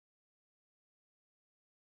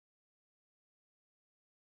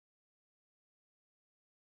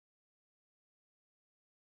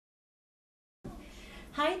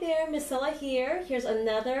Hi there, Miscilla here. Here's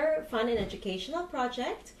another fun and educational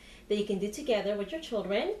project that you can do together with your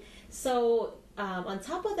children. So on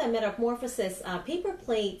top of the Metamorphosis paper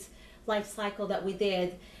plate life cycle that we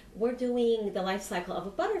did, we're doing the life cycle of a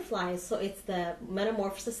butterfly. So it's the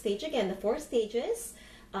Metamorphosis stage again, the 4 stages,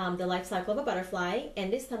 the life cycle of a butterfly.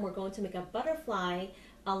 And this time we're going to make a butterfly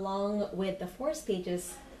along with the 4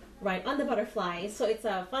 stages right on the butterfly. So it's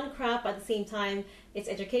a fun craft, but at the same time it's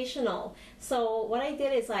educational. So what I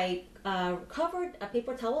did is I covered a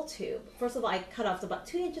paper towel tube. First of all, I cut off about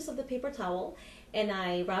 2 inches of the paper towel, and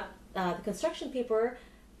I wrapped the construction paper,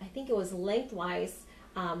 I think it was lengthwise,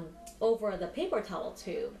 over the paper towel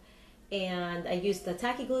tube. And I used the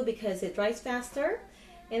tacky glue because it dries faster.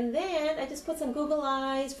 And then I just put some Google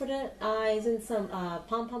eyes for the eyes and some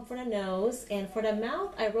pom-pom for the nose. And for the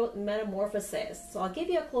mouth, I wrote Metamorphosis. So I'll give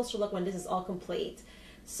you a closer look when this is all complete.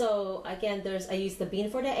 So again, I used the bean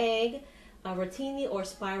for the egg, a rotini or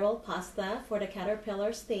spiral pasta for the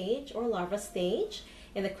caterpillar stage or larva stage.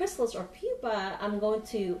 And the crystals or pupa, I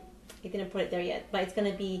didn't put it there yet, but it's going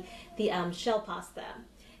to be the shell pasta.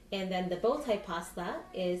 And then the bow tie pasta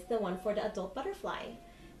is the one for the adult butterfly.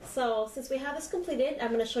 So since we have this completed, I'm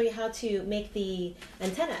going to show you how to make the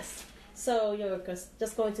antennas. So you're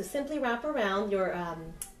just going to simply wrap around your,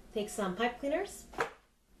 take some pipe cleaners,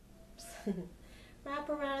 wrap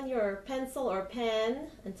around your pencil or pen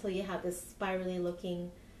until you have this spirally looking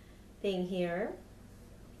thing here.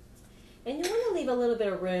 And you want to leave a little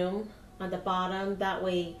bit of room on the bottom, that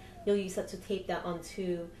way you'll use that to tape that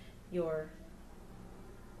onto your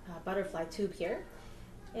butterfly tube here.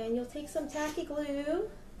 And you'll take some tacky glue,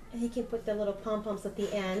 and you can put the little pom-poms at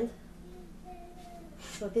the end.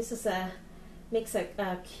 So this is makes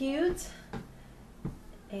a cute,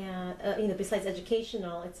 and besides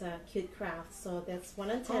educational, it's a cute craft. So that's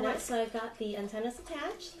one antenna. Alright, so I've got the antennas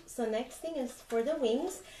attached. So next thing is for the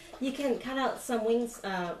wings. You can cut out some wings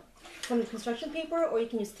from the construction paper, or you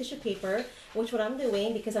can use tissue paper, which what I'm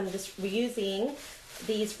doing because I'm just reusing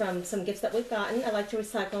these from some gifts that we've gotten. I like to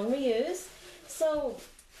recycle and reuse. So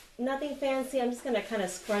nothing fancy. I'm just going to kind of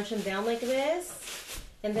scrunch them down like this,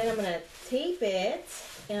 and then I'm going to tape it,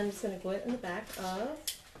 and I'm just going to glue it in the back of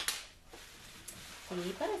the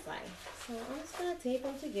butterfly. So I'm just going to tape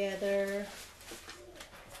them together.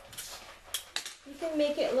 You can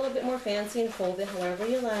make it a little bit more fancy and fold it however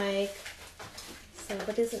you like. So,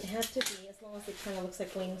 but it doesn't have to be, as long as it kind of looks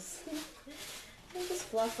like wings. And just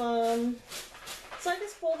fluff them. So I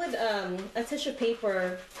just folded a tissue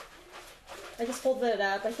paper. I just folded it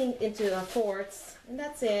up, I think, into fourths, and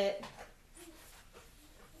that's it.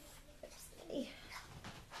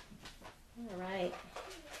 Alright.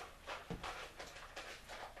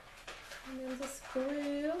 And then just glue.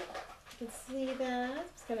 You can see that. I'm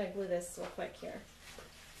just going to glue this real quick here.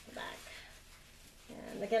 The back.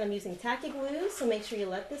 And again, I'm using tacky glue, so make sure you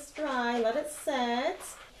let this dry, let it set.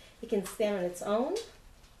 It can stand on its own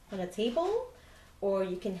on a table, or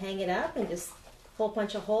you can hang it up and just hole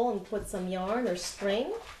punch a hole and put some yarn or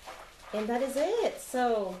string, and that is it.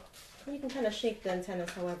 So you can kind of shape the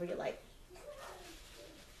antennas however you like.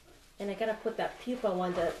 And I gotta put that pupa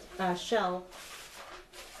on the shell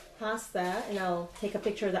pasta, and I'll take a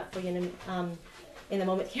picture of that for you in a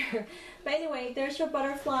moment here. But anyway, there's your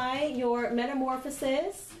butterfly, your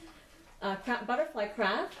Metamorphosis butterfly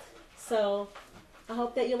craft. So I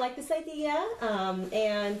hope that you like this idea,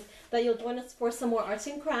 and that you'll join us for some more arts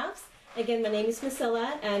and crafts. Again, my name is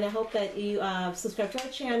Miscilla, and I hope that you subscribe to our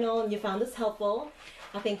channel and you found this helpful.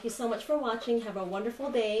 Thank you so much for watching. Have a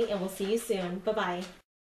wonderful day, and we'll see you soon. Bye-bye.